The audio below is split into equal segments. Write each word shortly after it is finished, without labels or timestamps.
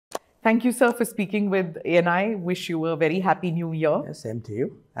Thank you, sir, for speaking with ANI. Wish you a very happy new year. Yes, same to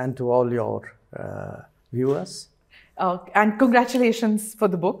you and to all your viewers. And congratulations for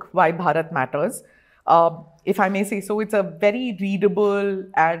the book, Why Bharat Matters. If I may say so, it's a very readable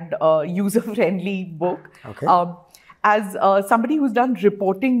and user-friendly book. Okay. As somebody who's done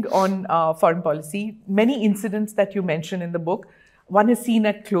reporting on foreign policy, many incidents that you mention in the book, one is seen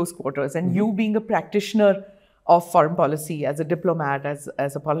at close quarters. And you being a practitioner of foreign policy, as a diplomat,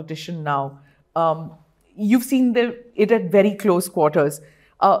 as a politician now, you've seen it at very close quarters.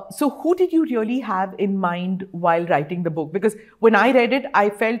 So who did you really have in mind while writing the book? Because when I read it, I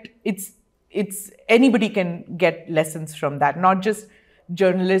felt it's anybody can get lessons from that, not just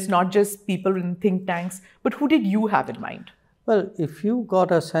journalists, not just people in think tanks, but who did you have in mind? Well, if you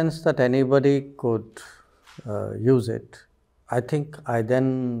got a sense that anybody could use it, I think I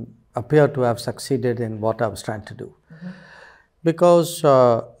then appear to have succeeded in what I was trying to do. Because,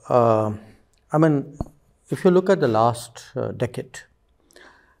 I mean, if you look at the last decade,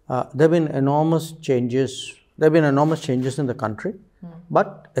 there have been enormous changes. There have been enormous changes in the country,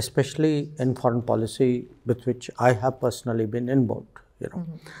 but especially in foreign policy, with which I have personally been involved.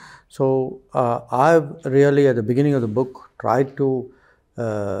 So I've really, at the beginning of the book, tried to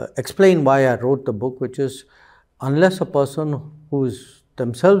explain why I wrote the book, which is, unless a person who is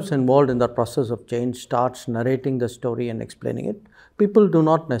themselves involved in the process of change starts narrating the story and explaining it, people do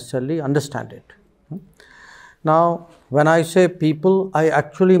not necessarily understand it. Now, when I say people, I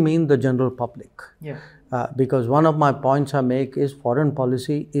actually mean the general public. Yeah. Because one of my points I make is foreign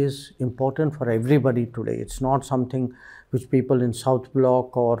policy is important for everybody today. It's not something which people in South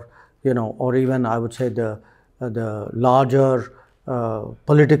Bloc or, or even I would say the larger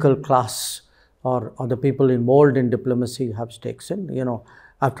political class or the people involved in diplomacy have stakes in.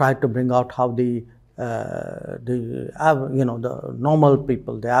 I've tried to bring out how the normal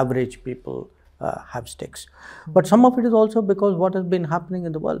people, the average people have stakes. But some of it is also because what has been happening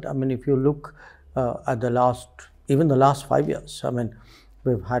in the world. I mean, if you look at even the last 5 years, I mean,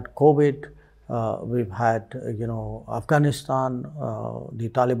 we've had COVID, we've had, Afghanistan, the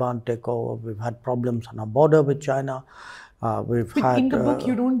Taliban takeover, we've had problems on our border with China. In the book,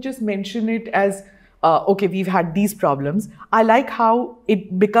 you don't just mention it as, okay, we've had these problems. I like how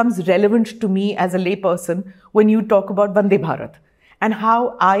it becomes relevant to me as a layperson when you talk about Vande Bharat, and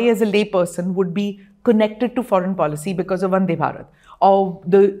how I, as a layperson, would be connected to foreign policy because of Vande Bharat, or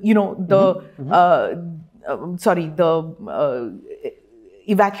the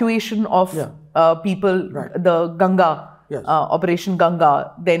evacuation of people, the Ganga, Operation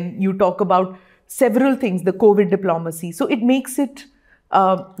Ganga. Then you talk about several things, the COVID diplomacy. So it makes it,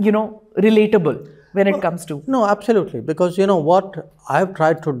 relatable when it comes to. No, absolutely. Because, what I've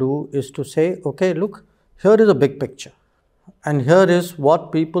tried to do is to say, okay, look, here is a big picture. And here is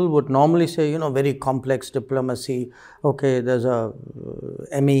what people would normally say, very complex diplomacy. Okay, there's a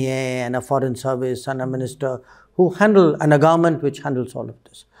MEA and a foreign service and a minister who and a government which handles all of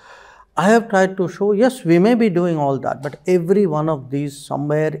this. I have tried to show, yes, we may be doing all that, but every one of these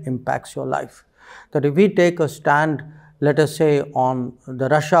somewhere impacts your life. That if we take a stand, let us say, on the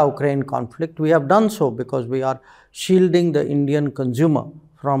Russia-Ukraine conflict, we have done so because we are shielding the Indian consumer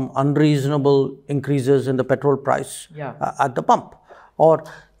from unreasonable increases in the petrol price at the pump. Or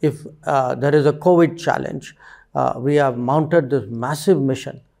if there is a COVID challenge, we have mounted this massive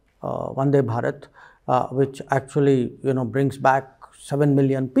mission, Vande Bharat, which actually, brings back 7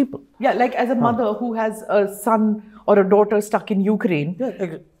 million people. Yeah, like as a mother who has a son or a daughter stuck in Ukraine,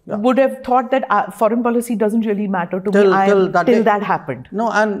 would have thought that foreign policy doesn't really matter to me till that happened.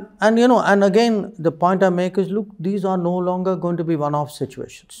 No, and again, the point I make is, look, these are no longer going to be one-off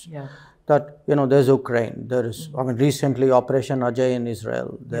situations. Yeah. That, there's Ukraine, there is, recently Operation Ajay in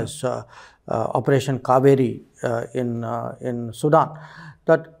Israel, there's Operation Kaveri in Sudan.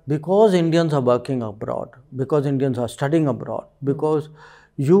 That because Indians are working abroad, because Indians are studying abroad, because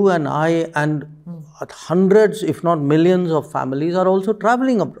you and I and hundreds, if not millions of families are also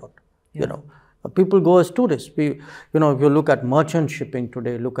traveling abroad. People go as tourists. If you look at merchant shipping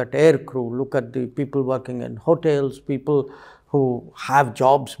today, look at air crew, look at the people working in hotels, people who have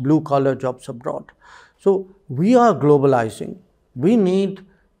jobs, blue-collar jobs abroad. So we are globalizing. We need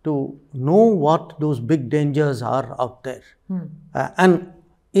to know what those big dangers are out there. And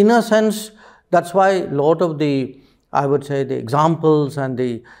in a sense, that's why a lot of I would say, the examples and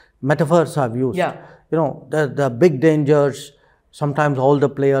the metaphors I've used. The big dangers, sometimes all the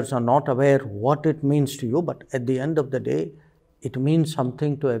players are not aware what it means to you, but at the end of the day, it means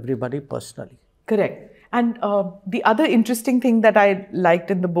something to everybody personally. Correct. And the other interesting thing that I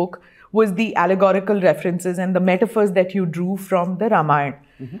liked in the book was the allegorical references and the metaphors that you drew from the Ramayana.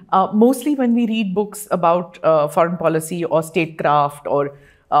 Mostly when we read books about foreign policy or statecraft or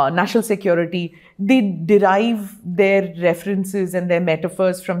national security, they derive their references and their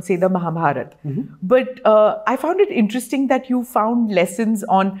metaphors from, say, the Mahabharata. But I found it interesting that you found lessons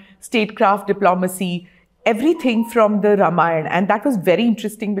on statecraft, diplomacy, everything from the Ramayana. And that was very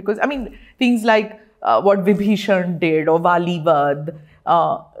interesting because, I mean, things like what Vibhishan did or Valivad,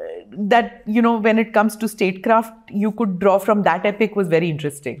 that, you know, when it comes to statecraft, you could draw from that epic was very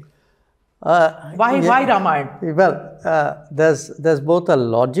interesting. Why Ramayana? Well, there's both a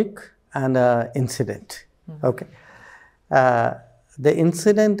logic and an incident. Okay. The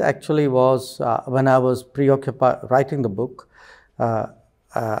incident actually was when I was preoccupied writing the book.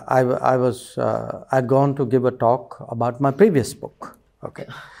 I'd gone to give a talk about my previous book. Okay.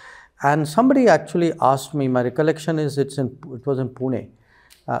 And somebody actually asked me, my recollection is it was in Pune,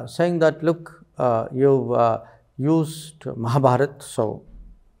 saying that, look, you've used Mahabharata, so,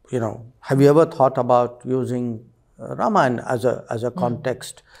 you know, have you ever thought about using Ramayana as a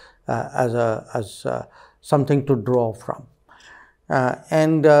context, as something to draw from?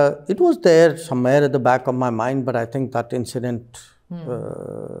 And it was there somewhere at the back of my mind, but I think that incident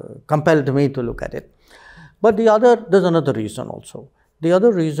compelled me to look at it. But there's another reason also. The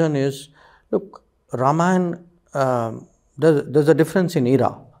other reason is, look, Ramayana, there's a difference in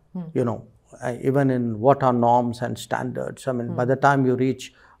era, you know, even in what are norms and standards. I mean, by the time you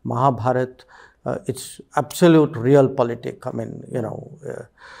reach Mahabharata, it's absolute realpolitik. I mean, you know,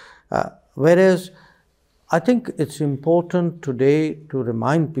 whereas I think it's important today to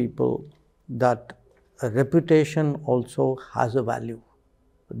remind people that a reputation also has a value,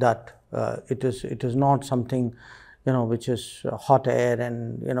 that it is not something, you know, which is hot air,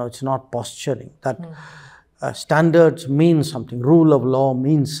 and, you know, it's not posturing, that standards mean something, rule of law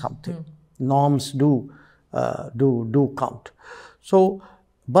means something, norms do count. So,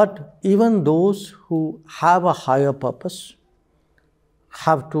 but even those who have a higher purpose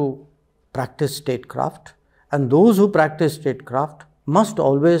have to practice statecraft, and those who practice statecraft must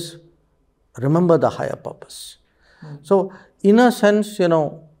always remember the higher purpose. So, in a sense, you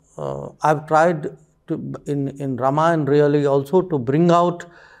know, I've tried to, in Ramayana, really also to bring out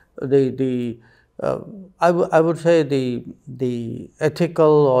I would say the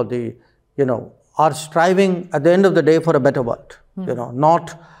ethical, or the, you know, are striving at the end of the day for a better world. You know,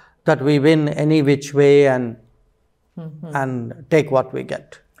 not that we win any which way and take what we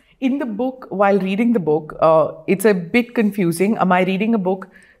get. In the book, while reading the book, it's a bit confusing. Am I reading a book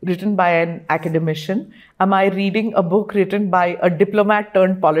written by an academician? Am I reading a book written by a diplomat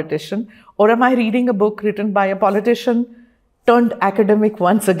turned politician? Or am I reading a book written by a politician turned academic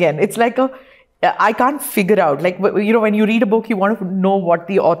once again? It's like I can't figure out, like, you know, when you read a book, you want to know what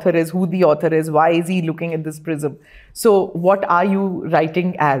the author is, who the author is, why is he looking at this prism? So what are you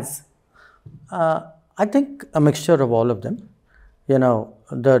writing as? I think a mixture of all of them. You know,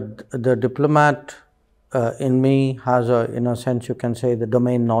 the diplomat in me has in a sense, you can say, the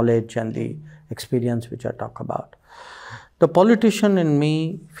domain knowledge and the experience which I talk about. The politician in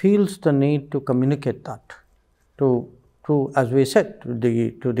me feels the need to communicate that to, as we said, to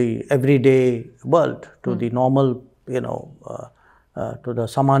the everyday world, to the normal, you know, to the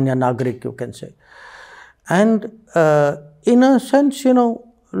Samanya Nagrik, you can say. And in a sense, you know,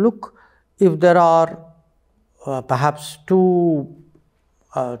 look, if there are perhaps two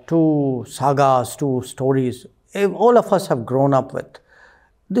sagas, two stories, if all of us have grown up with,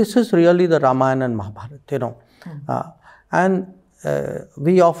 this is really the Ramayana and Mahabharata, you know. And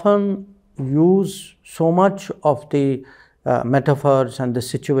we often use so much of the metaphors and the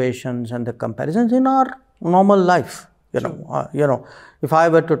situations and the comparisons in our normal life, you know. You know, if I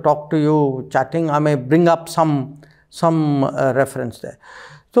were to talk to you chatting, I may bring up some reference there.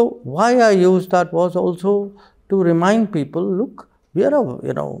 So why I used that was also to remind people, look, we are a,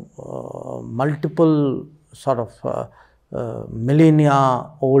 you know, multiple sort of millennia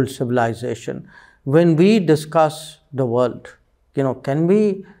old civilization. When we discuss the world, you know, can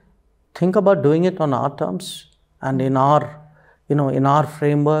we think about doing it on our terms and in our, you know, in our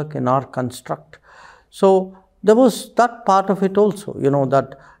framework, in our construct? So there was that part of it also, you know,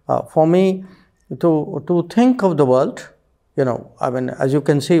 that for me to think of the world, you know, I mean, as you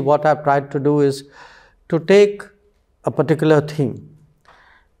can see, what I've tried to do is to take a particular theme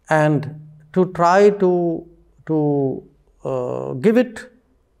and to try to give it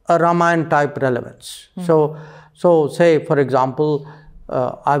a Ramayana type relevance. So say, for example,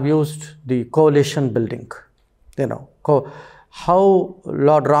 I've used the coalition building, you know, how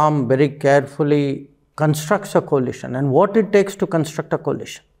Lord Ram very carefully constructs a coalition and what it takes to construct a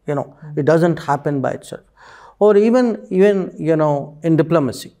coalition. You know, it doesn't happen by itself. or even in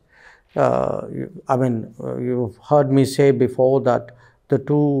diplomacy. You've heard me say before that the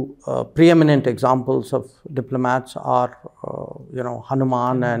two preeminent examples of diplomats are,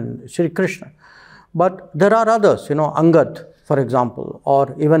 Hanuman and Shri Krishna. But there are others, Angad, for example,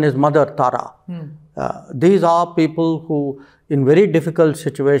 or even his mother Tara. These are people who, in very difficult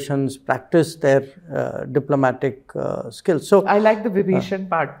situations, practice their diplomatic skills. So I like the Vibhishan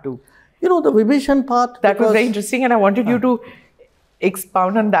part too. The Vibhishan part. That was very interesting, and I wanted you to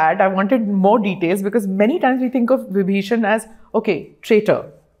expound on that. I wanted more details because many times we think of Vibhishan as, okay, traitor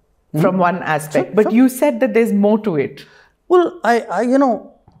from one aspect, but you said that there's more to it. Well,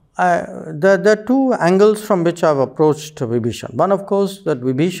 there are two angles from which I've approached Vibhishan. One, of course, that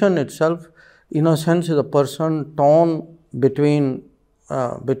Vibhishan itself, in a sense, is a person torn between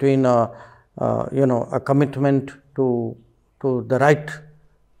a commitment to the right,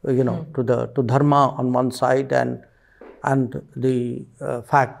 to dharma on one side, and the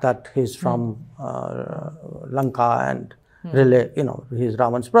fact that he's from Lanka and really, he's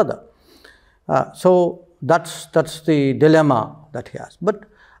Ravan's brother. So that's the dilemma that he has. But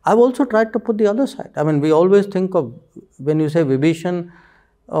I've also tried to put the other side. I mean, we always think of, when you say Vibhishan,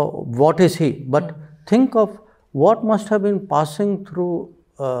 what is he? But think of what must have been passing through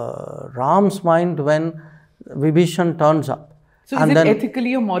Ram's mind when Vibhishan turns up. So is it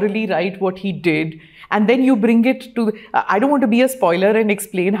ethically or morally right what he did? And then you bring it to, I don't want to be a spoiler and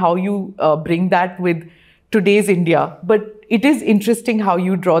explain how you bring that with today's India, but it is interesting how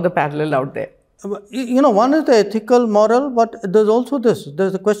you draw the parallel out there. One is the ethical, moral, but there's also this.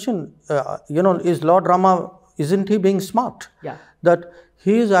 There's the question, is Lord Rama, isn't he being smart? Yeah. That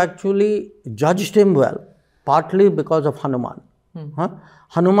he is actually judged him well, partly because of Hanuman.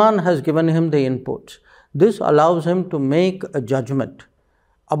 Hanuman has given him the inputs. This allows him to make a judgment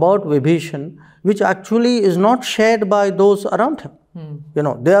about Vibhishan, which actually is not shared by those around him.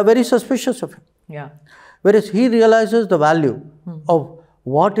 They are very suspicious of him. Yeah. Whereas he realizes the value of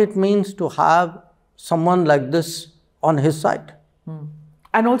what it means to have someone like this on his side.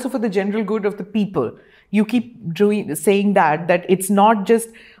 And also for the general good of the people. You keep saying that it's not just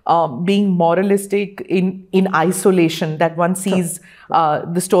being moralistic in isolation, that one sees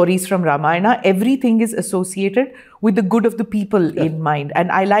the stories from Ramayana. Everything is associated with the good of the people in mind.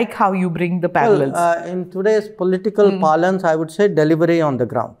 And I like how you bring the parallels. Well, in today's political parlance, I would say delivery on the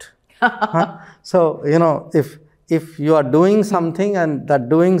ground. So, if you are doing something and that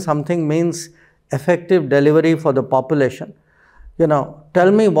doing something means effective delivery for the population,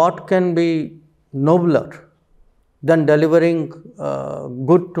 tell me what can be nobler than delivering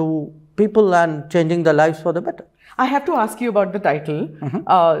good to people and changing their lives for the better. I have to ask you about the title.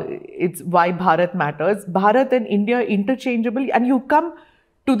 It's Why Bharat Matters. Bharat and India interchangeable, and you come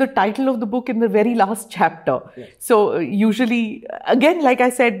to the title of the book in the very last chapter. Yes. So usually, again, like I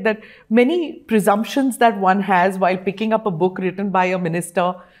said, that many presumptions that one has while picking up a book written by a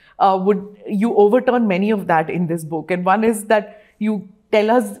minister, you overturn many of that in this book. And one is that you tell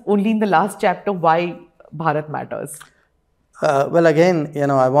us only in the last chapter why Bharat matters. Well, again,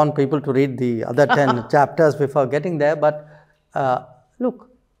 I want people to read the other 10 chapters before getting there. But look,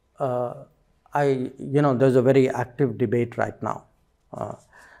 there's a very active debate right now.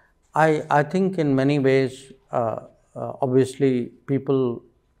 I think in many ways, obviously, people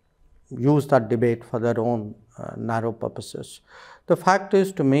use that debate for their own narrow purposes. The fact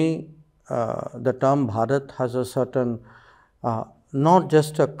is, to me, the term Bharat has a certain, not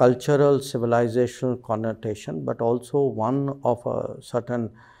just a cultural, civilizational connotation, but also one of a certain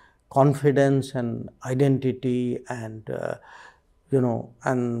confidence and identity and,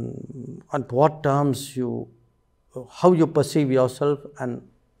 and at what terms how you perceive yourself, and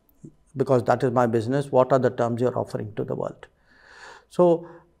because that is my business, what are the terms you're offering to the world. So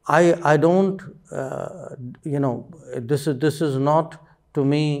I don't, this is not to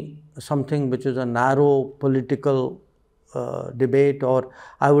me something which is a narrow political debate, or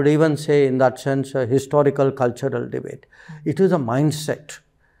I would even say in that sense a historical cultural debate. It is a mindset,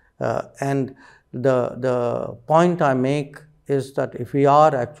 and the point I make is that if we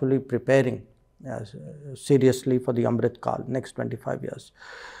are actually preparing seriously for the Amrit Kaal, next 25 years,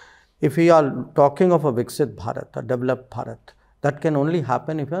 if we are talking of a Viksit Bharat, a developed Bharat, that can only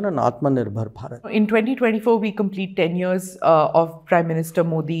happen if you are an Atmanirbhar Bharat. In 2024, we complete 10 years of Prime Minister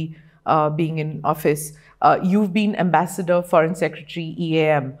Modi being in office. You've been Ambassador, Foreign Secretary,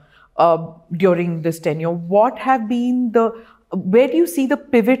 EAM during this tenure. What have been where do you see the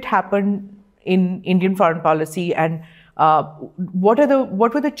pivot happen in Indian foreign policy, and what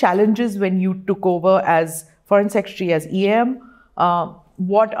were the challenges when you took over as Foreign Secretary, as EAM?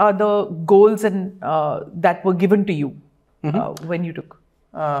 what are the goals and that were given to you when you took?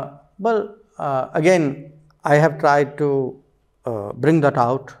 Again, I have tried to bring that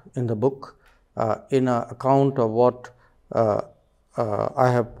out in the book in an account of what I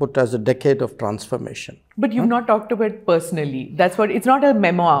have put as a decade of transformation. But you've not talked about it personally. That's what, it's not a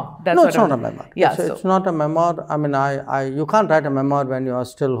memoir. That's no, it's not a memoir. Yeah, it's not a memoir. I mean, you can't write a memoir when you are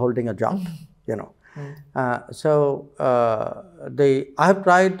still holding a job, you know. I have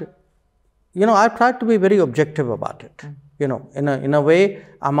tried, I've tried to be very objective about it. You know, in a way,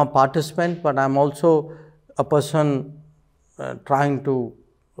 I'm a participant, but I'm also a person trying to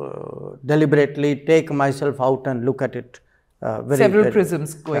deliberately take myself out and look at it. Several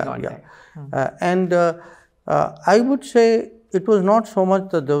prisms going on there. I would say it was not so much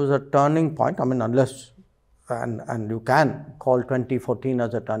that there was a turning point. I mean, unless, and you can call 2014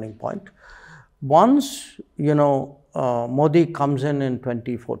 as a turning point. Once, Modi comes in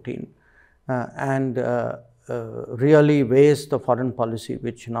 2014 and really weighs the foreign policy,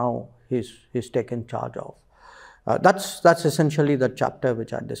 which now he's taken charge of. That's essentially the chapter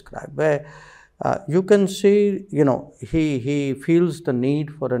which I described, where you can see, he feels the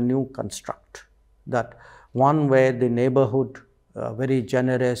need for a new construct, that one where the neighborhood, very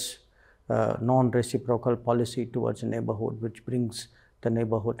generous, non-reciprocal policy towards the neighborhood, which brings the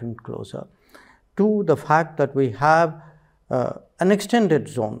neighborhood in closer, to the fact that we have an extended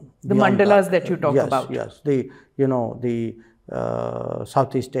zone. The mandalas that you talk about. Yes, the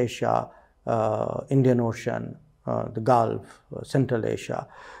Southeast Asia, Indian Ocean, the Gulf, Central Asia.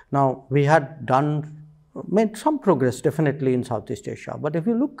 Now, we had made some progress definitely in Southeast Asia. But if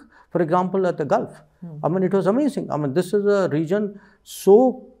you look, for example, at the Gulf, I mean, it was amazing. I mean, this is a region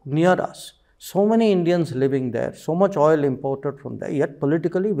so near us, so many Indians living there, so much oil imported from there, yet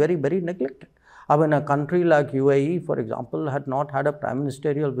politically very, very neglected. I mean, a country like UAE, for example, had not had a prime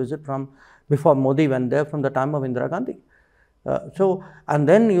ministerial visit before Modi went there from the time of Indira Gandhi. And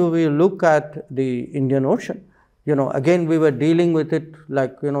then you will look at the Indian Ocean. Again, we were dealing with it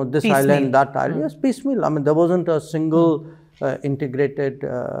like, this piecemeal. Island, that island. Yes, piecemeal. I mean, there wasn't a single integrated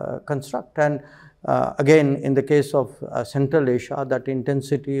construct. And again, in the case of Central Asia, that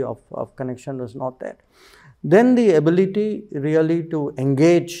intensity of connection was not there. Then the ability really to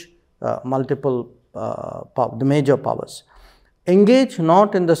engage multiple, the major powers. Engage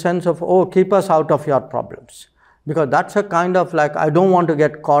not in the sense of, oh, keep us out of your problems. Because that's a kind of like, I don't want to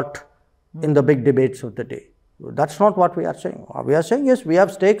get caught in the big debates of the day. That's not what we are saying. We are saying, yes, we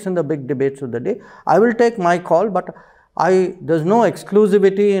have stakes in the big debates of the day. I will take my call, but there's no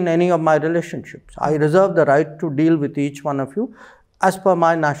exclusivity in any of my relationships. I reserve the right to deal with each one of you as per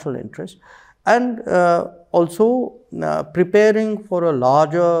my national interest. And also preparing for a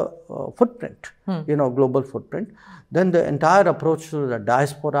larger footprint, global footprint. Then the entire approach to the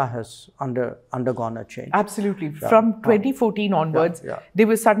diaspora has undergone a change. Absolutely. Yeah. From 2014 onwards, they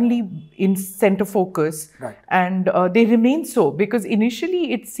were suddenly in center focus. Right. And they remain so, because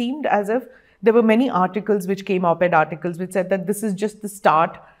initially it seemed as if there were many articles which came up, and articles which said that this is just the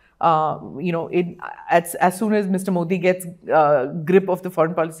start. As soon as Mr. Modi gets grip of the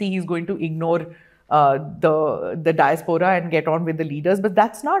foreign policy, he's going to ignore the diaspora and get on with the leaders. But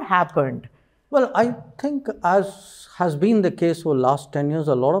that's not happened. Well, I think, as has been the case for the last 10 years,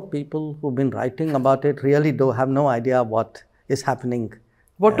 a lot of people who've been writing about it really have no idea what is happening.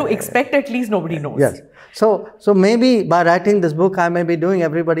 What to expect, at least nobody knows. Yes. So maybe by writing this book, I may be doing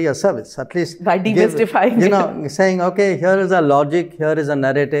everybody a service, at least. By demystifying it. Saying, okay, here is a logic, here is a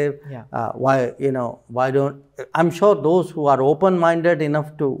narrative. Yeah. Why don't, I'm sure those who are open-minded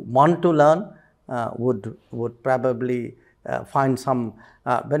enough to want to learn would probably find some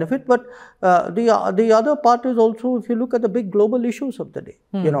benefit. But the other part is also, if you look at the big global issues of the day,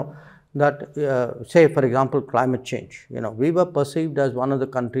 that say, for example, climate change. We were perceived as one of the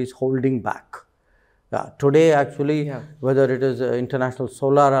countries holding back. Today, actually, whether it is the International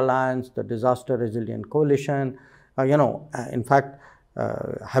Solar Alliance, the Disaster Resilient Coalition, in fact,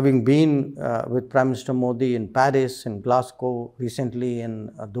 having been with Prime Minister Modi in Paris, in Glasgow, recently in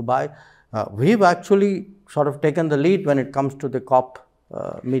Dubai, we've actually sort of taken the lead when it comes to the COP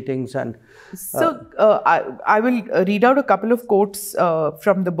meetings. And so I will read out a couple of quotes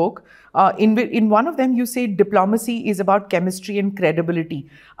from the book. In one of them, you say diplomacy is about chemistry and credibility,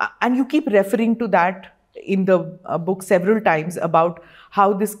 and you keep referring to that in the book several times, about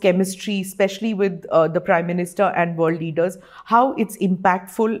how this chemistry, especially with the Prime Minister and world leaders, how it's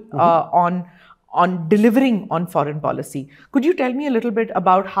impactful on delivering on foreign policy. Could you tell me a little bit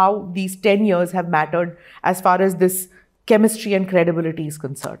about how these 10 years have mattered as far as this chemistry and credibility is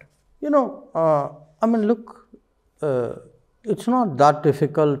concerned? I mean, look, It's not that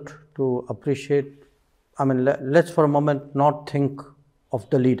difficult to appreciate. I mean, let's for a moment not think of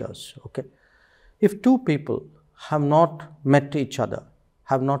the leaders, okay? If two people have not met each other,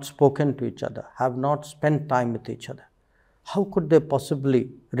 have not spoken to each other, have not spent time with each other, how could they possibly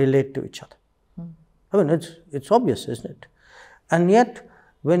relate to each other? I mean, it's obvious, isn't it? And yet,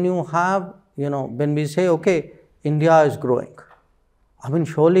 when you have, when we say, okay, India is growing, I mean,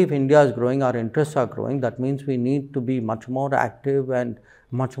 surely if India is growing, our interests are growing, that means we need to be much more active and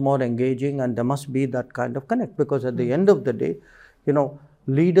much more engaging, and there must be that kind of connect, because at the end of the day,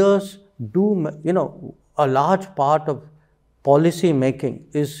 leaders do, a large part of policy making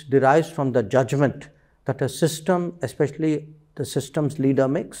derives from the judgment that a system, especially the system's leader,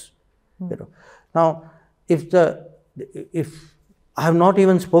 makes. Now, if I have not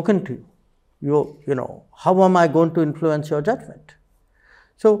even spoken to you, how am I going to influence your judgment?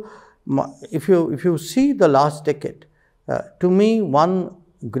 So, if you see the last decade, to me, one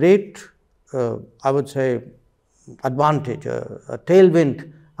great, I would say, advantage, a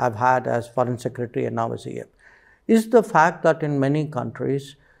tailwind I've had as Foreign Secretary and now as EAM, is the fact that in many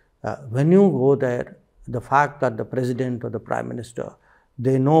countries, when you go there, the fact that the President or the Prime Minister,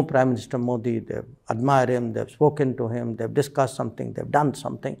 they know Prime Minister Modi, they admire him, they've spoken to him, they've discussed something, they've done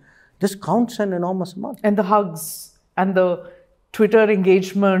something, this counts an enormous amount. And the hugs and the Twitter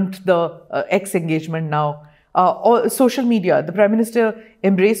engagement, the X engagement now, or social media. The Prime Minister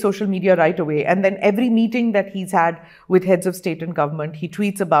embraced social media right away. And then every meeting that he's had with heads of state and government, he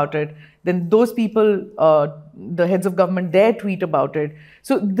tweets about it. Then those people, the heads of government, they tweet about it.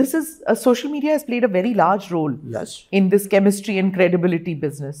 So this is, social media has played a very large role in this chemistry and credibility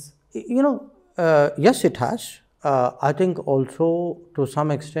business. Yes, it has. I think also to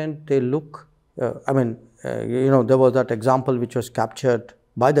some extent they look, there was that example which was captured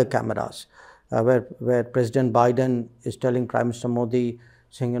by the cameras, where President Biden is telling Prime Minister Modi,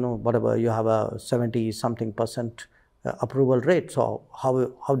 saying, whatever, you have a 70-something% approval rate, so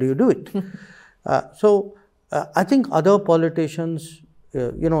how do you do it? I think other politicians,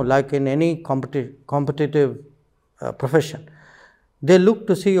 like in any competitive profession, they look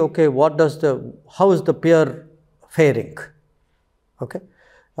to see, okay, how is the peer faring? Okay,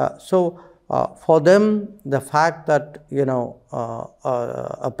 for them, the fact that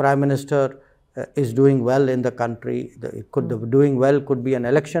a Prime Minister is doing well in the country, doing well could be an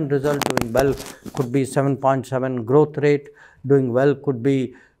election result, doing well could be 7.7 growth rate, doing well could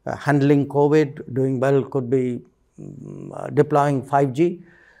be handling COVID, doing well could be deploying 5G.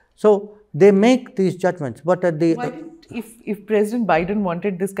 So they make these judgments. But at the if President Biden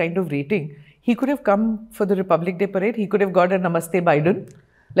wanted this kind of rating, he could have come for the Republic Day parade. He could have got a Namaste Biden,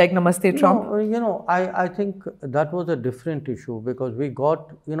 like Namaste Trump. No, I think that was a different issue, because we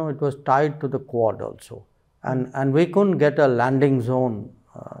got, it was tied to the Quad also, and we couldn't get a landing zone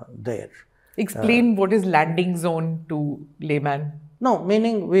there. Explain what is landing zone to layman. No,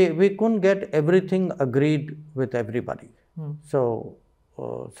 meaning we couldn't get everything agreed with everybody. So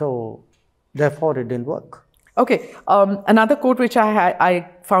therefore it didn't work. Okay, another quote which I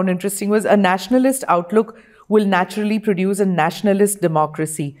found interesting was, a nationalist outlook will naturally produce a nationalist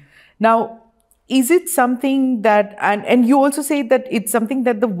democracy. Now, is it something that, and you also say that it's something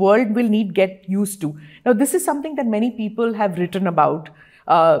that the world will get used to. Now, this is something that many people have written about,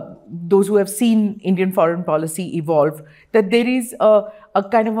 those who have seen Indian foreign policy evolve, that there is a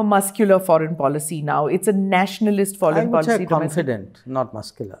kind of a muscular foreign policy now. It's a nationalist foreign policy. I would say confident, not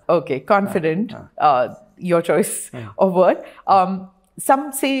muscular. Okay, confident, your choice of word.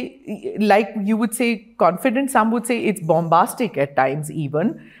 Some say, like you would say confident, some would say it's bombastic at times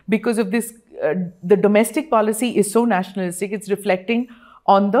even, because of this, the domestic policy is so nationalistic, it's reflecting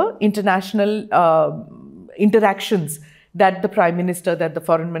on the international interactions that the Prime Minister, that the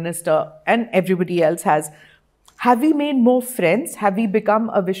Foreign Minister and everybody else has. Have we made more friends? Have we become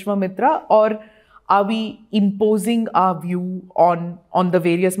a Vishwamitra? Or are we imposing our view on the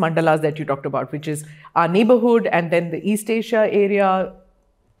various mandalas that you talked about, which is our neighborhood and then the East Asia area?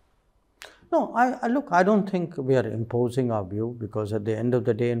 No, I don't think we are imposing our view, because at the end of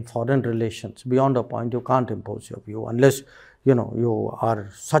the day, in foreign relations, beyond a point, you can't impose your view unless, you are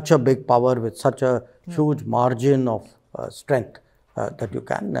such a big power with such a huge margin of strength that you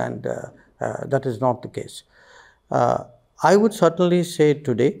can, and that is not the case. I would certainly say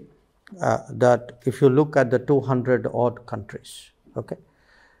today that if you look at the 200 odd countries, okay,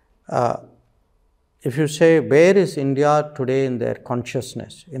 if you say where is India today in their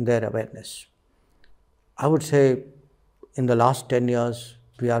consciousness, in their awareness, I would say in the last 10 years,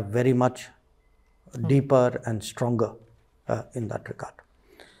 we are very much deeper and stronger in that regard.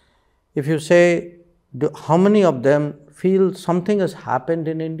 If you say how many of them feel something has happened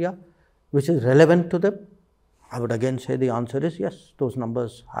in India which is relevant to them? I would again say the answer is yes, those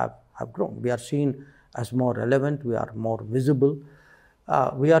numbers have grown. We are seen as more relevant, we are more visible,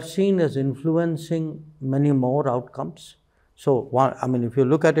 we are seen as influencing many more outcomes. So, I mean, if you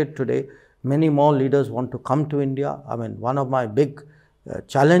look at it today, many more leaders want to come to India. I mean, one of my big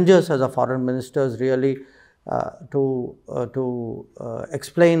challenges as a foreign minister is really to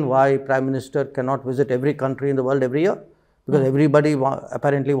explain why Prime Minister cannot visit every country in the world every year, because everybody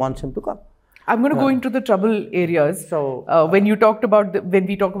apparently wants him to come. I'm going to go into the trouble areas. So, when we talk about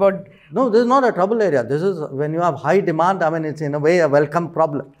no, this is not a trouble area. This is when you have high demand. I mean, it's in a way a welcome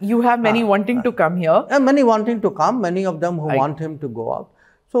problem. You have many wanting to come here. And many wanting to come. Many of them who want him to go out.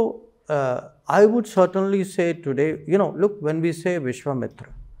 So, I would certainly say today, you know, look, when we say Vishwamitra,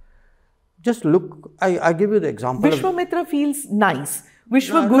 just look. I give you the example. Vishwamitra feels nice.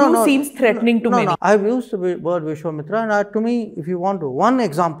 Vishwaguru seems threatening to many. I've used the word Vishwamitra, and to me, if you want to, one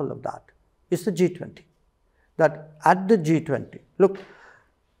example of that is the G20. That at the G20, look,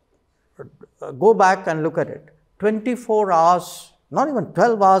 go back and look at it. 24 hours, not even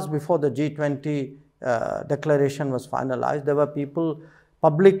 12 hours before the G20 declaration was finalized, there were people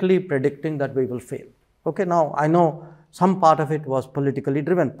publicly predicting that we will fail. Okay, now I know some part of it was politically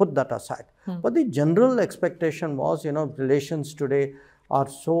driven, put that aside. But the general expectation was, you know, relations today are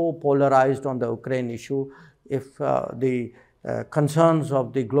so polarized on the Ukraine issue. If the concerns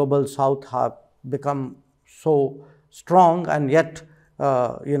of the global south have become so strong and yet,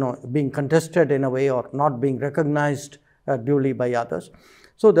 you know, being contested in a way or not being recognized duly by others.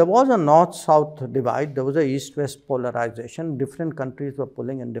 So, there was a north-south divide, there was a east-west polarization, different countries were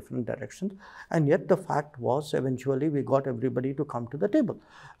pulling in different directions, and yet the fact was eventually we got everybody to come to the table.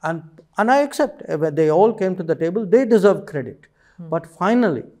 And I accept, when they all came to the table, they deserve credit. But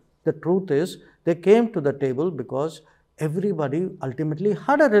finally, the truth is, they came to the table because everybody ultimately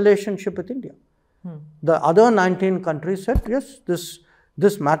had a relationship with India. The other 19 countries said, yes,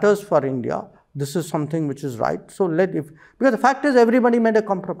 this matters for India. This is something which is right. So, because the fact is everybody made a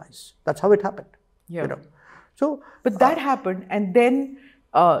compromise. That's how it happened. Yeah. You know? So, but that happened, and then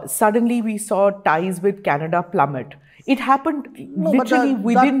suddenly we saw ties with Canada plummet. It happened literally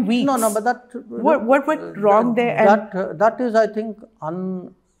within weeks. No, but that... What went wrong there? That is, I think, I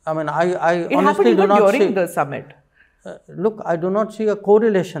mean, I it honestly do not see... It happened even during the summit. Look, I do not see a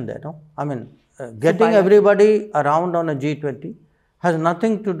correlation there, no? I mean, getting everybody around on a G20 has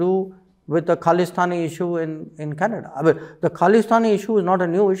nothing to do with the Khalistani issue in Canada. I mean, the Khalistani issue is not a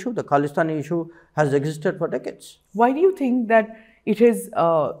new issue. The Khalistani issue has existed for decades. Why do you think that it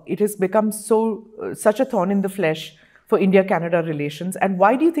has become such a thorn in the flesh for India-Canada relations? And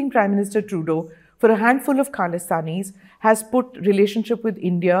why do you think Prime Minister Trudeau, for a handful of Khalistanis, has put relationship with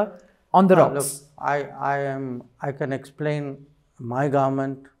India on the rocks? Look, I can explain my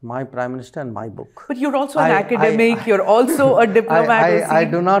government, my Prime Minister and my book. But you're also an academic, you're also a diplomat. I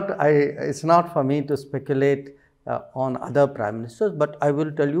do not, it's not for me to speculate on other Prime Ministers, but I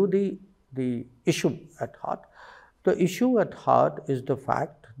will tell you the issue at heart. The issue at heart is the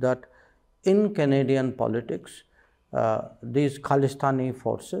fact that in Canadian politics, these Khalistani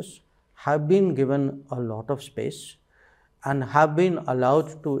forces have been given a lot of space and have been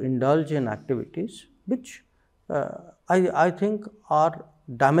allowed to indulge in activities which I think are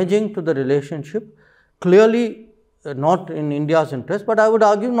damaging to the relationship, clearly not in India's interest, but I would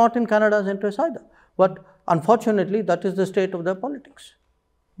argue not in Canada's interest either. But unfortunately, that is the state of their politics.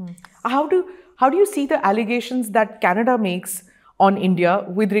 How do you see the allegations that Canada makes on India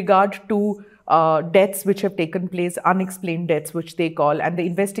with regard to deaths which have taken place, unexplained deaths which they call, and the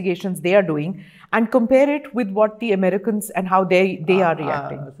investigations they are doing, and compare it with what the Americans and how they are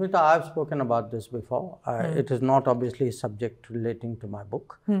reacting? Smita, I have spoken about this before. It is not obviously a subject relating to my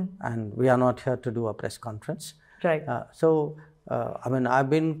book, and we are not here to do a press conference. Right. I mean, I've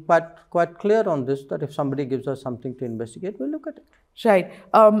been quite clear on this, that if somebody gives us something to investigate, we'll look at it. Right.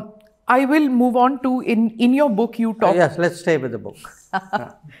 I will move on to, in your book you talk... yes, let's stay with the book.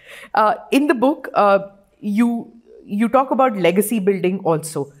 In the book, you talk about legacy building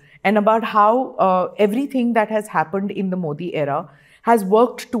also, and about how everything that has happened in the Modi era has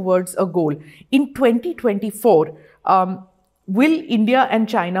worked towards a goal. In 2024, will India and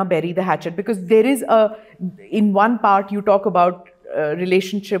China bury the hatchet? Because there is in one part you talk about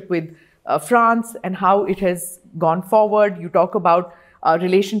relationship with France and how it has gone forward. You talk about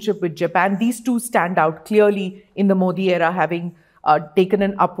relationship with Japan. These two stand out clearly in the Modi era, having taken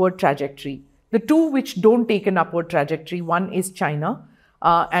an upward trajectory. The two which don't take an upward trajectory, one is China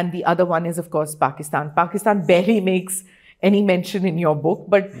and the other one is, of course, Pakistan. Pakistan barely makes any mention in your book,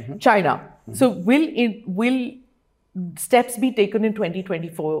 but China. So will steps be taken in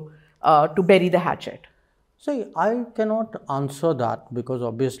 2024 to bury the hatchet? See, I cannot answer that because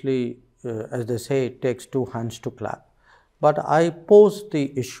obviously, as they say, it takes two hands to clap. But I pose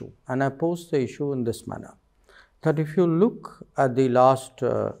the issue, and I pose the issue in this manner, that if you look at the last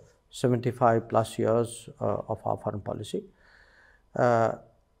 75 plus years of our foreign policy,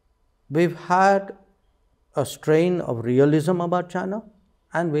 we've had a strain of realism about China,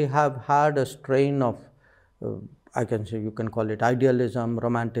 and we have had a strain of, I can say, you can call it idealism,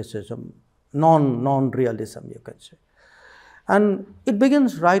 romanticism, non-realism, you can say. And it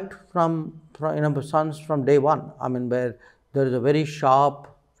begins right from in a sense from day one. I mean, where there is a very sharp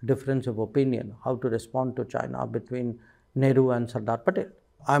difference of opinion how to respond to China between Nehru and Sardar Patel.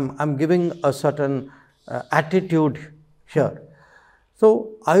 I'm giving a certain attitude here.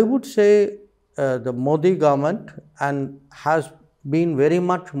 So I would say the Modi government has been very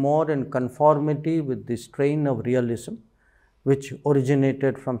much more in conformity with the strain of realism which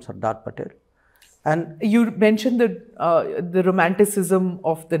originated from Sardar Patel. And you mentioned the romanticism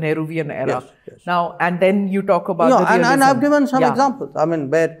of the Nehruvian era. Yes. Now, and then you talk about the realism. And I've given some examples. I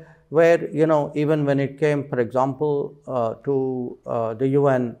mean, where you know, even when it came, for example, to the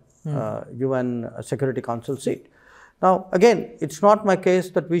UN Security Council seat. Now, again, it's not my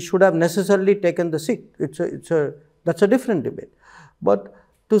case that we should have necessarily taken the seat. That's a different debate. But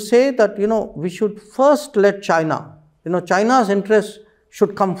to say that, you know, we should first let China, you know, China's interests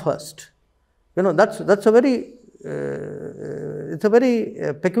should come first. You know, that's a very it's a very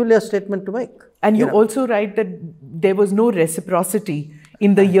peculiar statement to make. And you also write that there was no reciprocity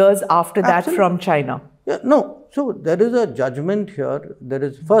in the years after that from China. Yeah, no. So there is a judgment here. There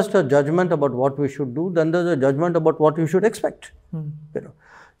is first a judgment about what we should do, then there's a judgment about what we should expect. You know.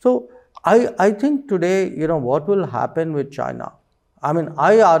 So I think today, you know, what will happen with China? I mean,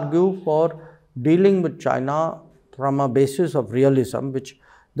 I argue for dealing with China from a basis of realism,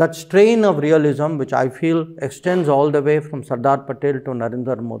 that strain of realism which I feel extends all the way from Sardar Patel to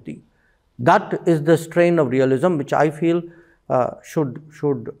Narendra Modi. That is the strain of realism which I feel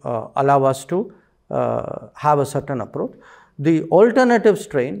should allow us to have a certain approach. The alternative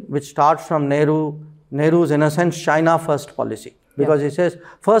strain which starts from Nehru's in a sense China first policy, because he says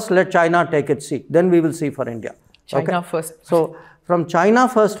first let China take its seat, then we will see for India. China first. So from China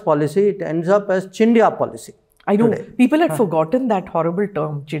first policy it ends up as Chindia policy. I know people had forgotten that horrible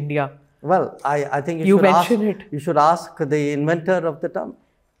term, Chindia. Well, I think you mention it. You should ask the inventor of the term.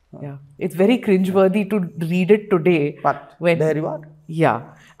 Yeah, it's very cringeworthy to read it today. But there you are.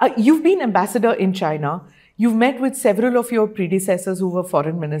 Yeah. You've been ambassador in China. You've met with several of your predecessors who were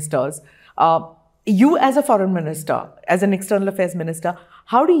foreign ministers. You as a foreign minister, as an external affairs minister,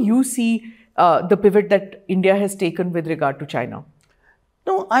 how do you see the pivot that India has taken with regard to China?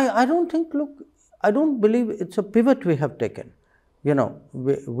 No, I don't think, look, I don't believe it's a pivot we have taken. You know,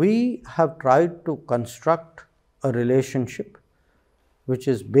 we have tried to construct a relationship which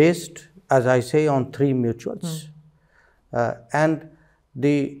is based, as I say, on three mutuals. And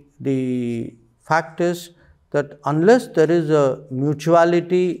the fact is that unless there is a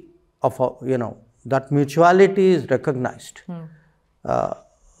mutuality of, you know, that mutuality is recognized,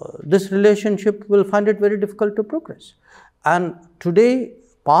 this relationship will find it very difficult to progress. And today,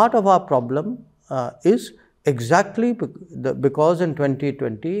 part of our problem is exactly because in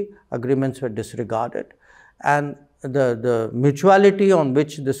 2020 agreements were disregarded, and the mutuality on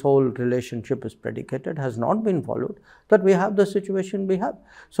which this whole relationship is predicated has not been followed, that we have the situation we have.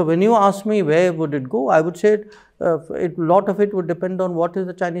 So when you ask me where would it go, I would say a lot of it would depend on what is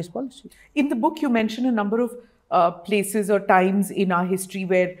the Chinese policy. In the book you mention a number of places or times in our history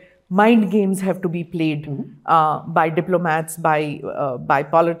where mind games have to be played by diplomats, by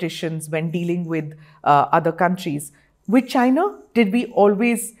politicians when dealing with other countries. With China, did we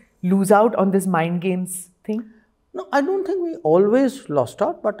always lose out on this mind games thing? No, I don't think we always lost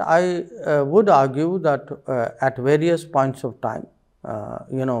out, but I would argue that at various points of time,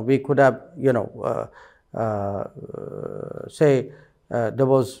 you know, we could have, you know, say there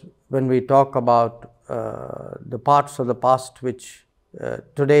was, when we talk about the parts of the past which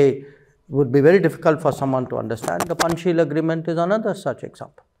today would be very difficult for someone to understand. The Panchsheel Agreement is another such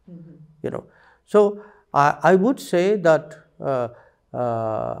example. You know, so I would say that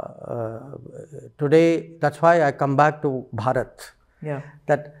today, that's why I come back to Bharat.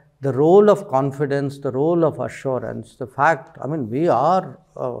 That the role of confidence, the role of assurance, the fact, I mean, we are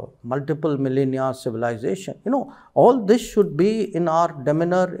multiple millennia civilization. You know, all this should be in our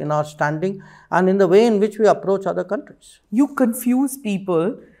demeanor, in our standing, and in the way in which we approach other countries. You confuse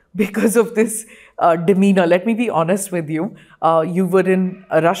people because of this demeanor. Let me be honest with you. You were in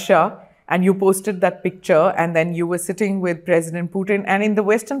Russia and you posted that picture, and then you were sitting with President Putin, and in the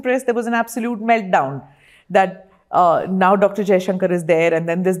Western press there was an absolute meltdown that now Dr. Jaishankar is there, and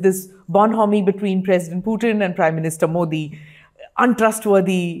then there's this bonhomie between President Putin and Prime Minister Modi,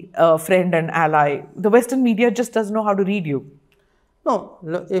 untrustworthy friend and ally. The Western media just doesn't know how to read you. No,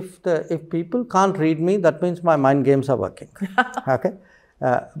 look, if people can't read me, that means my mind games are working. Okay,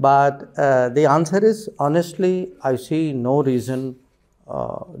 but the answer is, honestly, I see no reason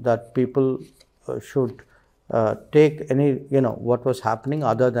that people should take any, what was happening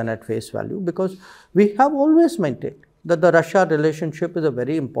other than at face value, because we have always maintained that the Russia relationship is a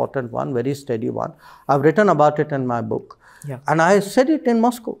very important one, very steady one. I've written about it in my book, and I said it in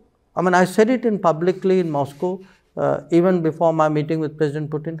Moscow. I mean, I said it publicly in Moscow. Even before my meeting with President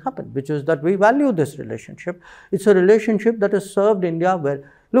Putin happened, which is that we value this relationship. It's a relationship that has served India well.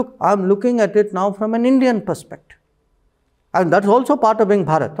 Look, I'm looking at it now from an Indian perspective. And that's also part of being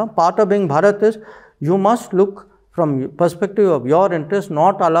Bharat. No? Part of being Bharat is you must look from perspective of your interest,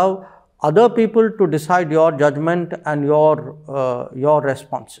 not allow other people to decide your judgment and your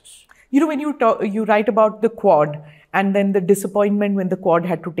responses. When you write about the Quad and then the disappointment when the Quad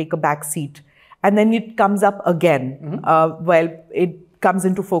had to take a back seat, and then it comes up again. Well, it comes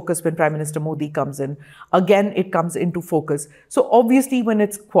into focus when Prime Minister Modi comes in. Again, it comes into focus. So obviously when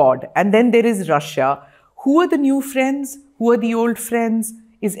it's Quad, and then there is Russia, who are the new friends? Who are the old friends?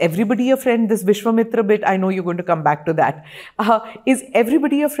 Is everybody a friend? This Vishwamitra bit, I know you're going to come back to that. Is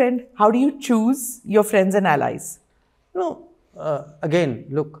everybody a friend? How do you choose your friends and allies? No, again,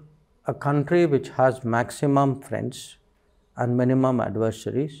 look, a country which has maximum friends and minimum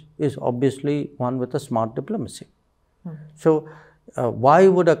adversaries is obviously one with a smart diplomacy. So, why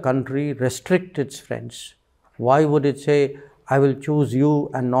would a country restrict its friends? Why would it say, I will choose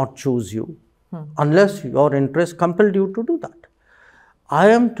you and not choose you? Unless your interest compelled you to do that. I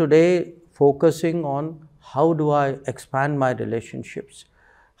am today focusing on how do I expand my relationships?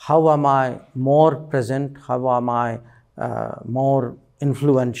 How am I more present? How am I more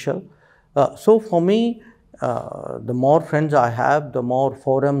influential? So, for me, the more friends I have, the more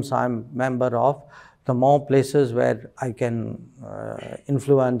forums I'm member of, the more places where I can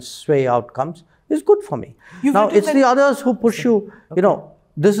influence, sway outcomes is good for me. Now, it's the others who push you,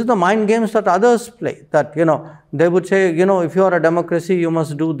 this is the mind games that others play, that, they would say, if you are a democracy, you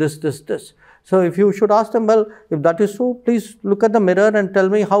must do this, this, this. So, if you should ask them, well, if that is so, please look at the mirror and tell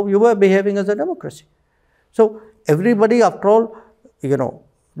me how you were behaving as a democracy. So, everybody, after all,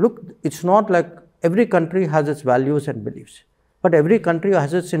 look, it's not like every country has its values and beliefs, but every country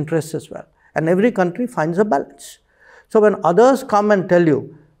has its interests as well. And every country finds a balance. So, when others come and tell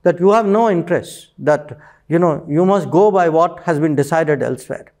you that you have no interest, that, you must go by what has been decided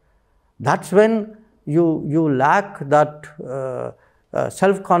elsewhere, that's when you lack that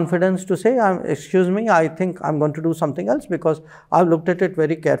self-confidence to say, excuse me, I think I'm going to do something else because I've looked at it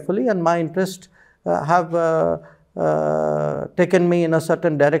very carefully and my interests have taken me in a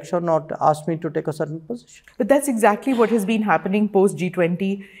certain direction or asked me to take a certain position. But that's exactly what has been happening post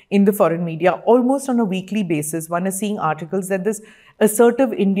G20 in the foreign media. Almost on a weekly basis, one is seeing articles that this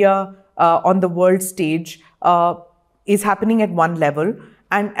assertive India on the world stage is happening at one level,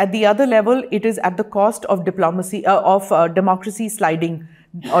 and at the other level, it is at the cost of diplomacy, democracy sliding,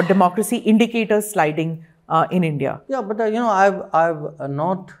 or democracy indicators sliding in India. Yeah, but I've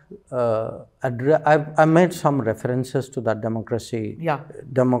not I've made some references to that democracy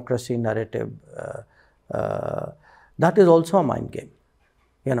narrative. That is also a mind game.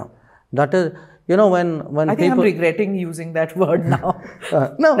 That is when I think people, I'm regretting using that word now.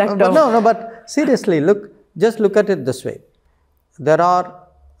 But seriously, just look at it this way. There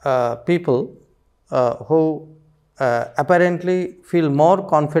are people who apparently feel more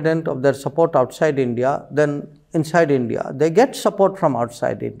confident of their support outside India than inside India. They get support from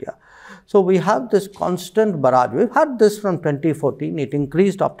outside India. So, we have this constant barrage. We've had this from 2014. It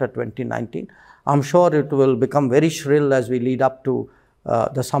increased after 2019. I'm sure it will become very shrill as we lead up to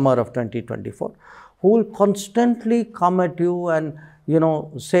the summer of 2024. Who will constantly come at you and,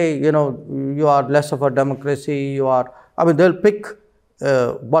 say, you are less of a democracy, they'll pick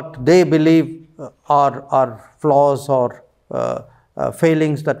what they believe are flaws or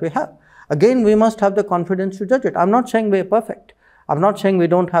failings that we have. Again, we must have the confidence to judge it. I'm not saying we're perfect. I'm not saying we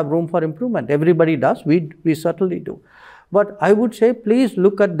don't have room for improvement. Everybody does. We certainly do. But I would say, please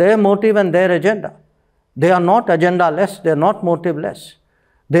look at their motive and their agenda. They are not agenda-less. They are not motive-less.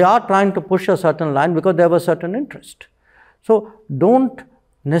 They are trying to push a certain line because they have a certain interest. So, don't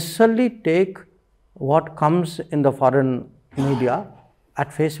necessarily take what comes in the foreign media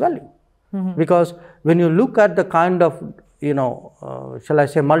at face value. Because when you look at the kind of shall I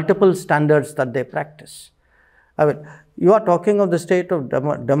say, multiple standards that they practice. I mean, you are talking of the state of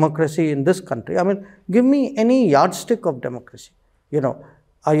democracy in this country. I mean, give me any yardstick of democracy.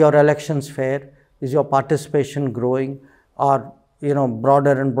 Are your elections fair? Is your participation growing? Are,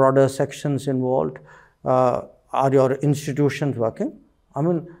 broader and broader sections involved? Are your institutions working? I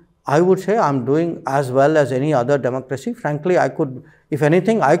mean, I would say I'm doing as well as any other democracy. Frankly, I could, if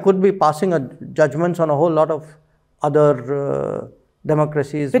anything, I could be passing judgments on a whole lot of other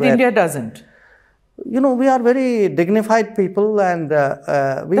democracies. But India doesn't. We are very dignified people, and that's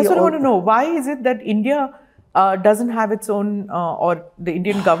what I want to know. Why is it that India doesn't have its own, or the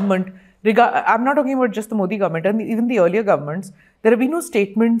Indian government, I'm not talking about just the Modi government, and even the earlier governments, there have been no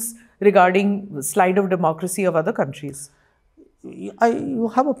statements regarding slide of democracy of other countries.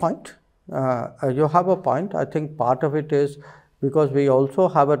 You have a point. You have a point. I think part of it is because we also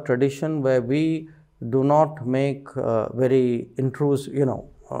have a tradition where we do not make very intrusive,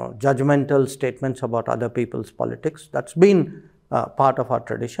 judgmental statements about other people's politics. That's been part of our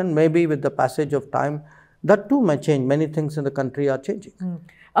tradition. Maybe with the passage of time, that too may change. Many things in the country are changing.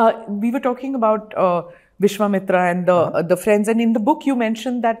 We were talking about Vishwamitra and the friends, and in the book you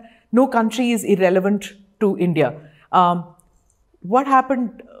mentioned that no country is irrelevant to India. What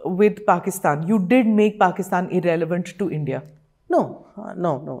happened with Pakistan? You did make Pakistan irrelevant to India. No.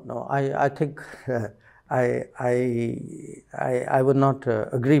 I think I would not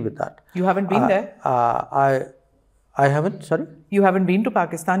agree with that. You haven't been there? I haven't, sorry? You haven't been to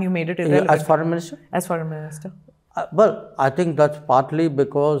Pakistan, you made it irrelevant? As foreign minister? As foreign minister. Well, I think that's partly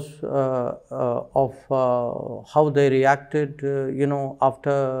because of how they reacted,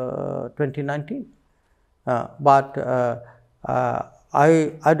 after 2019. But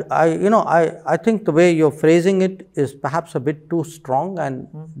I think the way you're phrasing it is perhaps a bit too strong and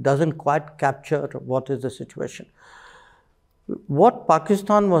doesn't quite capture what is the situation. What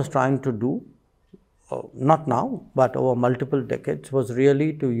Pakistan was trying to do, not now, but over multiple decades, was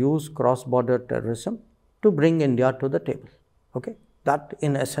really to use cross-border terrorism to bring India to the table. Okay, that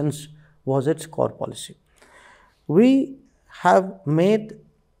in essence was its core policy. We have made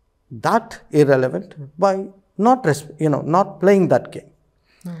that irrelevant by not playing that game.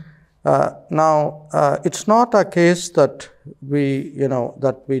 Now, it's not a case that we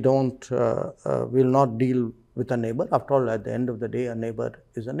don't will not deal with a neighbor. After all, at the end of the day, a neighbor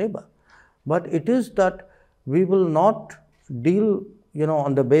is a neighbor. But it is that we will not deal,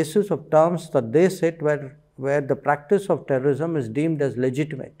 on the basis of terms that they set where the practice of terrorism is deemed as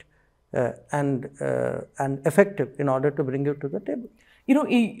legitimate and effective in order to bring you to the table.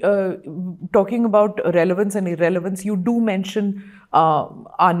 Talking about relevance and irrelevance, you do mention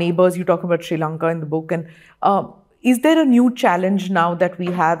our neighbors. You talk about Sri Lanka in the book. And is there a new challenge now that we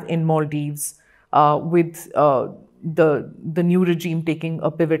have in Maldives with the new regime taking a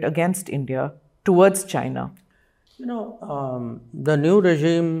pivot against India towards China? The new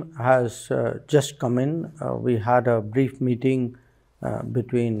regime has just come in. We had a brief meeting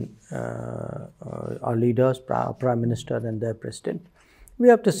between our leaders, Prime Minister and their President. We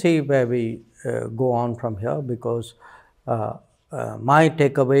have to see where we go on from here, because my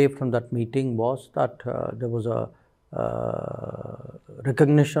takeaway from that meeting was that there was a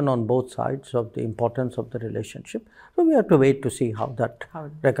recognition on both sides of the importance of the relationship. So we have to wait to see how that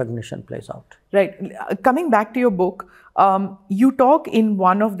recognition plays out. Right. Coming back to your book, you talk in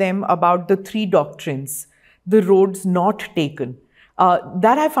one of them about the three doctrines, the roads not taken.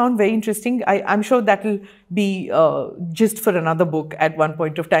 That I found very interesting. I'm sure that will be just for another book at one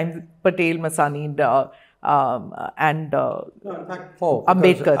point of time. Patel, Masani, and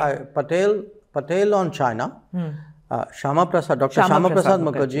Ambedkar. Patel on China, Dr. Shama Prasad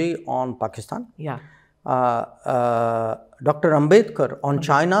Mukherjee on Pakistan, Dr. Ambedkar on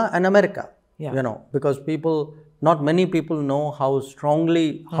China and America. Because not many people know how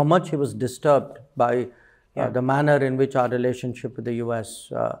strongly, how much he was disturbed by the manner in which our relationship with the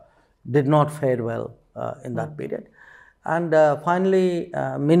US did not fare well in that period. And finally,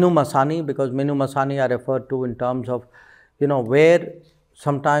 Minu Masani, because Minu Masani I referred to in terms of, where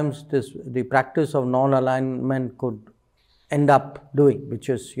sometimes the practice of non-alignment could end up doing, which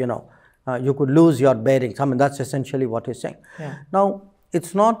is, you could lose your bearings. I mean, that's essentially what he's saying. Now,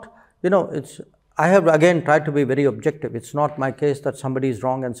 it's not, I have again tried to be very objective. It's not my case that somebody is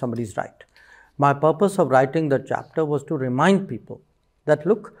wrong and somebody is right. My purpose of writing the chapter was to remind people that,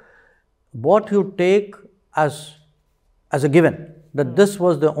 look, what you take as a given, that this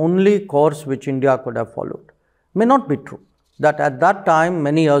was the only course which India could have followed, may not be true. That at that time,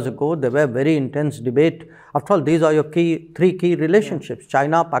 many years ago, there were very intense debate. After all, these are your three key relationships,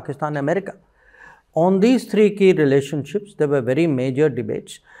 China, Pakistan, America. on these three key relationships, there were very major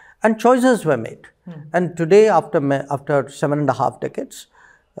debates and choices were made. And today, after 7.5 decades,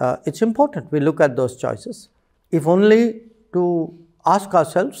 it's important we look at those choices, if only to ask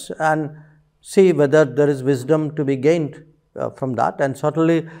ourselves and see whether there is wisdom to be gained from that. And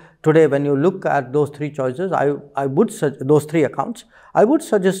certainly today, when you look at those three choices, I would those three accounts, I would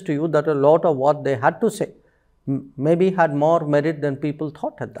suggest to you that a lot of what they had to say maybe had more merit than people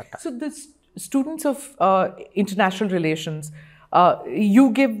thought at that time. So the students of international relations,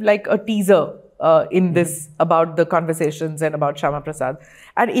 you give like a teaser in this about the conversations and about Shyama Prasad.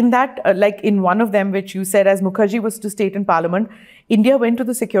 And in that, like in one of them, which you said, as Mukherjee was to state in Parliament, India went to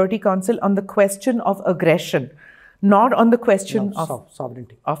the Security Council on the question of aggression, not on the question of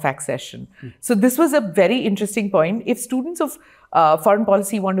sovereignty, of accession. So this was a very interesting point. If students of foreign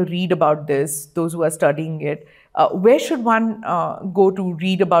policy want to read about this, those who are studying it, where should one go to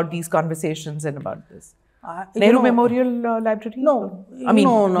read about these conversations and about this? Nehru Memorial Library? No. I mean,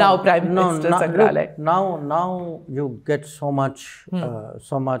 now Prime Minister's Sangrahalaya. Now you get so much,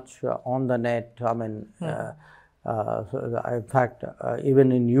 on the net. I mean, in fact,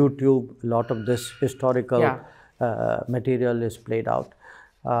 even in YouTube, a lot of this historical material is played out.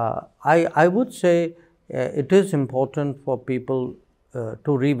 I would say it is important for people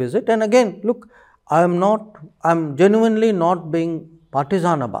to revisit. And again, look, I'm genuinely not being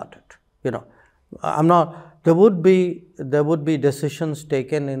partisan about it. You know, I'm not. There would be decisions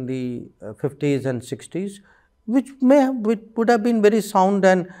taken in the 50s and 60s, which would have been very sound.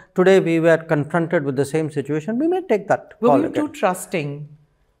 And today we were confronted with the same situation. We may take that call again. Were we too trusting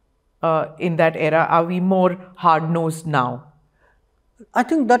in that era? Are we more hard-nosed now? I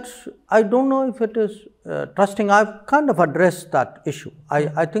think I don't know if it is trusting. I've kind of addressed that issue.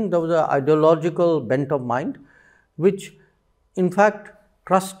 I think there was an ideological bent of mind, which in fact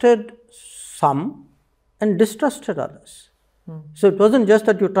trusted some and distrusted others. So it wasn't just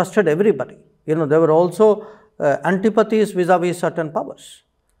that you trusted everybody. You know, there were also antipathies vis-a-vis certain powers.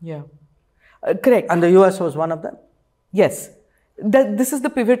 Yeah, correct. And the US was one of them. Yes. This is the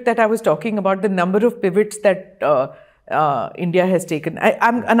pivot that I was talking about, the number of pivots that India has taken.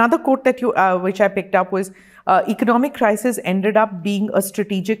 Another quote that which I picked up was, economic crisis ended up being a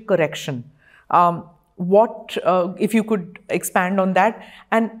strategic correction. What, if you could expand on that,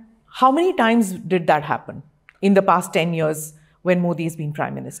 and how many times did that happen in the past 10 years when Modi has been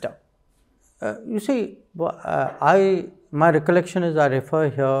Prime Minister? You see, my recollection is I refer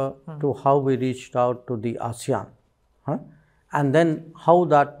here to how we reached out to the ASEAN, and then how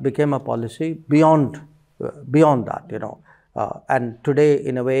that became a policy beyond that, you know. And today,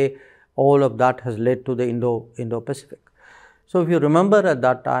 in a way, all of that has led to the Indo-Pacific. So if you remember at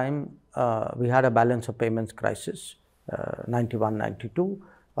that time, we had a balance of payments crisis, 91, 92.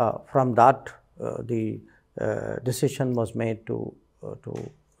 From that, the decision was made to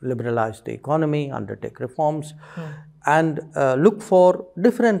liberalize the economy, undertake reforms, and look for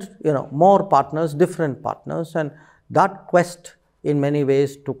different, more partners, different partners. And that quest in many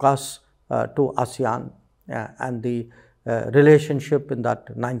ways took us to ASEAN, and the relationship in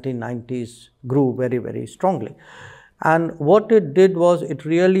that 1990s grew very, very strongly. And what it did was it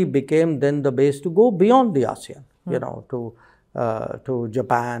really became then the base to go beyond the ASEAN, to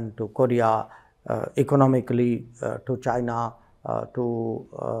Japan, to Korea, economically to China,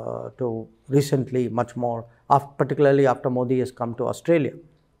 to recently much more, particularly after Modi has come to Australia.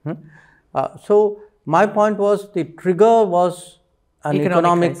 So my point was the trigger was an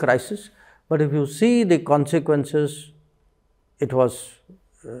economic crisis, but if you see the consequences,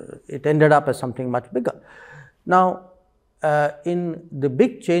 it ended up as something much bigger. Now, in the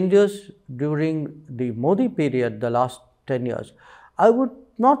big changes during the Modi period, the last 10 years, I would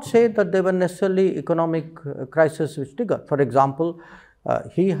not say that they were necessarily economic crisis which triggered. For example,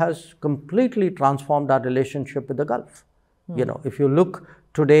 he has completely transformed our relationship with the Gulf. If you look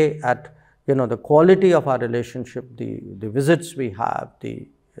today at the quality of our relationship, the visits we have, the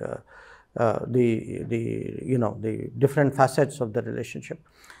different facets of the relationship.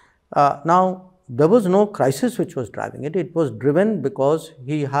 Now, there was no crisis which was driving it. It was driven because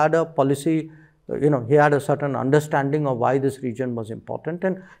he had a policy, he had a certain understanding of why this region was important,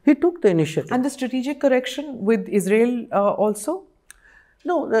 and he took the initiative. And the strategic correction with Israel also?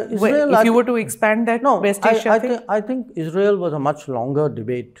 No, Israel. If you were to expand that, no, West Asia thing? I think Israel was a much longer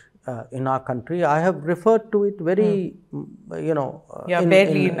debate in our country. I have referred to it very,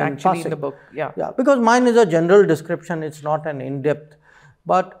 barely in the book. Yeah, because mine is a general description. It's not an in-depth,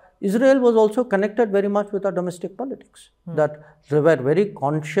 but Israel was also connected very much with our domestic politics. That there were very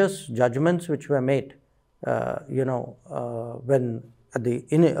conscious judgments which were made, when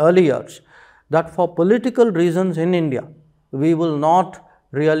in early years, that for political reasons in India, we will not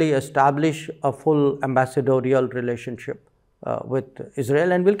really establish a full ambassadorial relationship with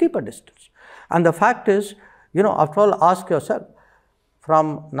Israel and will keep a distance. And the fact is, after all, ask yourself,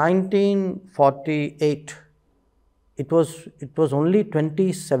 from 1948, it was only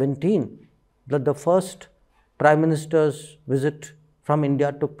 2017 that the first Prime Minister's visit from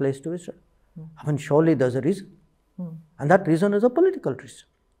India took place to Israel. I mean, surely there's a reason. And that reason is a political reason.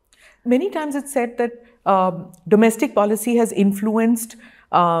 Many times it's said that domestic policy has influenced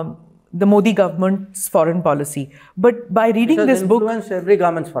the Modi government's foreign policy. But by reading this book... It has influenced every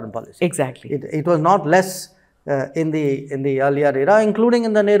government's foreign policy. Exactly. It was not less in the earlier era, including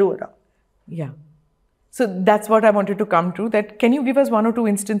in the Nehru era. Yeah. So that's what I wanted to come to. That can you give us one or two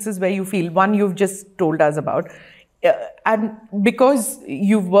instances where you feel, one you've just told us about, and because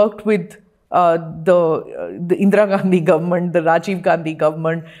you've worked with the Indira Gandhi government, the Rajiv Gandhi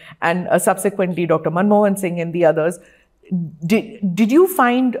government, and subsequently Dr. Manmohan Singh and the others, did you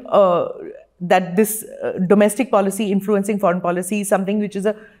find that this domestic policy influencing foreign policy is something which is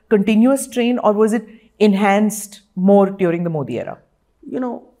a continuous strain, or was it enhanced more during the Modi era?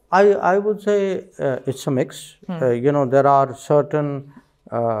 I would say it's a mix. There are certain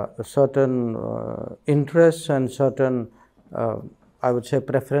interests and certain, I would say,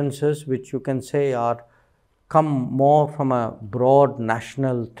 preferences which you can say come more from a broad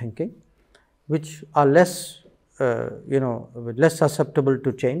national thinking, which are less susceptible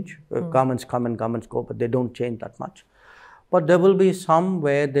to change. Governments come and governments go, but they don't change that much. But there will be some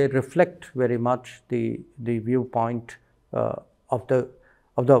where they reflect very much the viewpoint of the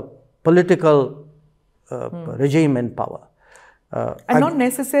political regime in power. And not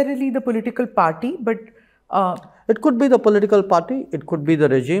necessarily the political party, but... it could be the political party, it could be the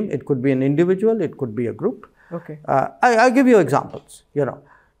regime, it could be an individual, it could be a group. Okay. I give you examples.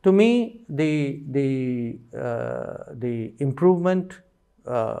 To me, the improvement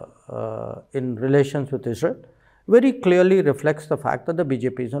in relations with Israel very clearly reflects the fact that the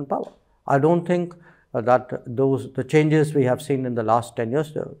BJP is in power. I don't think that the changes we have seen in the last 10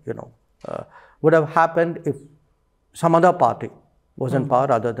 years, would have happened if some other party was in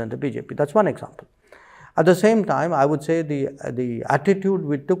power other than the BJP. That's one example. At the same time, I would say the attitude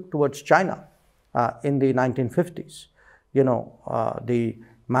we took towards China in the 1950s, the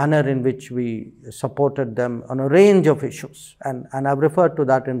manner in which we supported them on a range of issues, and I've referred to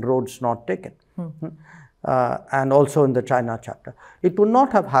that in Roads Not Taken, and also in the China chapter. It would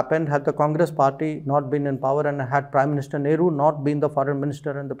not have happened had the Congress party not been in power and had Prime Minister Nehru not been the foreign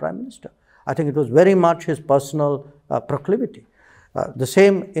minister and the Prime Minister. I think it was very much his personal proclivity. The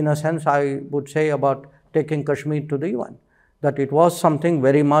same, in a sense, I would say about taking Kashmir to the UN, that it was something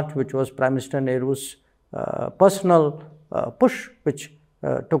very much which was Prime Minister Nehru's personal push, which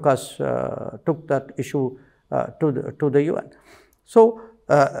took that issue to the UN. So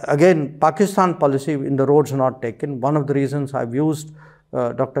again, Pakistan policy in the Roads Not Taken, one of the reasons I've used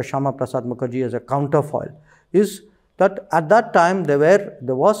Dr. Shyama Prasad Mukherjee as a counterfoil is that at that time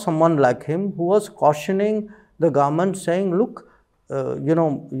there was someone like him who was cautioning the government, saying, look,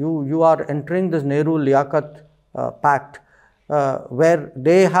 you are entering this Nehru-Liaquat pact where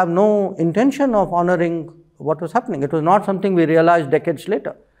they have no intention of honoring what was happening. It was not something we realized decades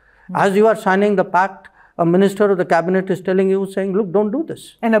later. As you are signing the pact, a minister of the cabinet is telling you, saying, look, don't do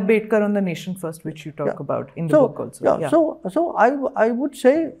this. And Ambedkar on the Nation First, which you talk about in the book also. So I would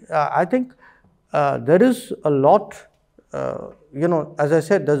say, I think there is a lot, as I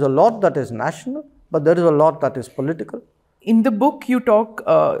said, there's a lot that is national, but there is a lot that is political. In the book, you talk,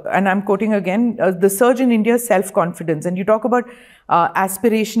 and I'm quoting again, the surge in India's self-confidence, and you talk about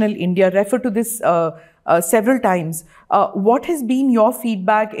aspirational India, refer to this several times. What has been your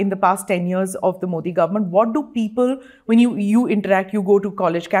feedback in the past 10 years of the Modi government? What do people, when you interact, you go to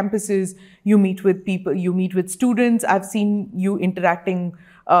college campuses, you meet with people, you meet with students, I've seen you interacting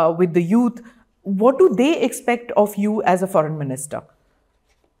with the youth. What do they expect of you as a foreign minister?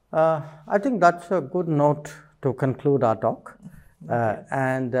 I think that's a good note to conclude our talk.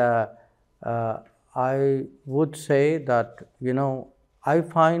 Okay. I would say that, I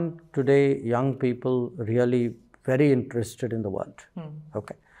find today young people really very interested in the world.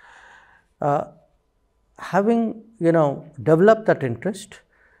 Okay. Having, developed that interest,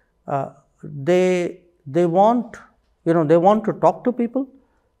 they want to talk to people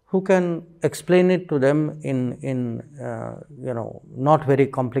who can explain it to them in not very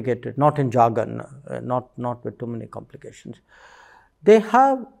complicated, not in jargon, not with too many complications. They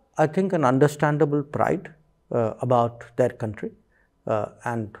have, I think, an understandable pride about their country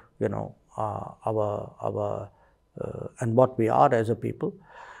and our and what we are as a people.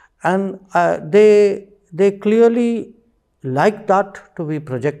 and they clearly like that to be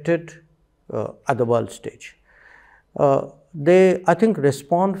projected at the world stage. They, I think,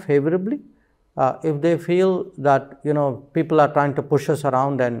 respond favorably if they feel that, you know, people are trying to push us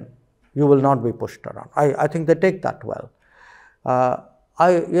around and you will not be pushed around. I think they take that well.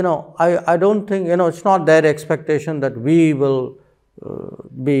 I don't think, you know, it's not their expectation that we will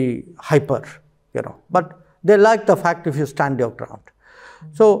be hyper, you know, but they like the fact if you stand your ground.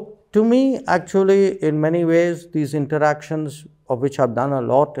 So to me, actually, in many ways, these interactions, of which I've done a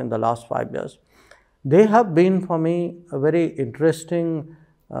lot in the last 5 years, they have been for me a very interesting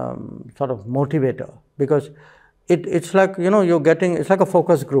sort of motivator, because it's like, you know, you're getting, it's like a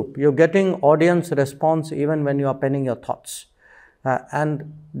focus group. You're getting audience response even when you are penning your thoughts.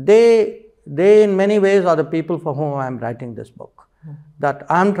 And they in many ways are the people for whom I'm writing this book. That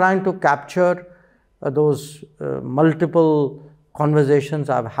I'm trying to capture those multiple conversations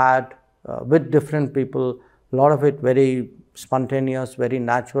I've had with different people, a lot of it very spontaneous, very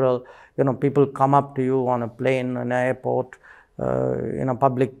natural. You know, people come up to you on a plane, in an airport, in a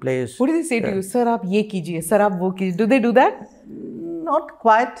public place. What do they say to you? Sir, aap ye kijiye, sir, aap wo kijiye. Do they do that? Not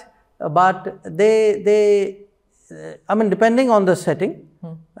quite, but they I mean, depending on the setting,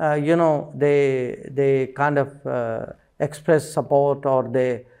 you know, they kind of express support, or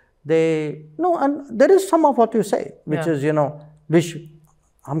no, and there is some of what you say, which is, you know, wish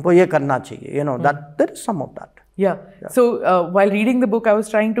humko ye karna chahiye, you know, that there is some of that. Yeah. So while reading the book, I was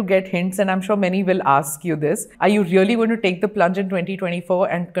trying to get hints, and I'm sure many will ask you this. Are you really going to take the plunge in 2024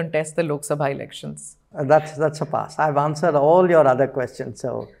 and contest the Lok Sabha elections? That's a pass. I've answered all your other questions.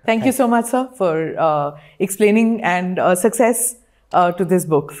 So thank you so much, sir, for explaining, and success to this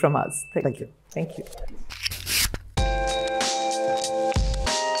book from us. Thank you. Thank you.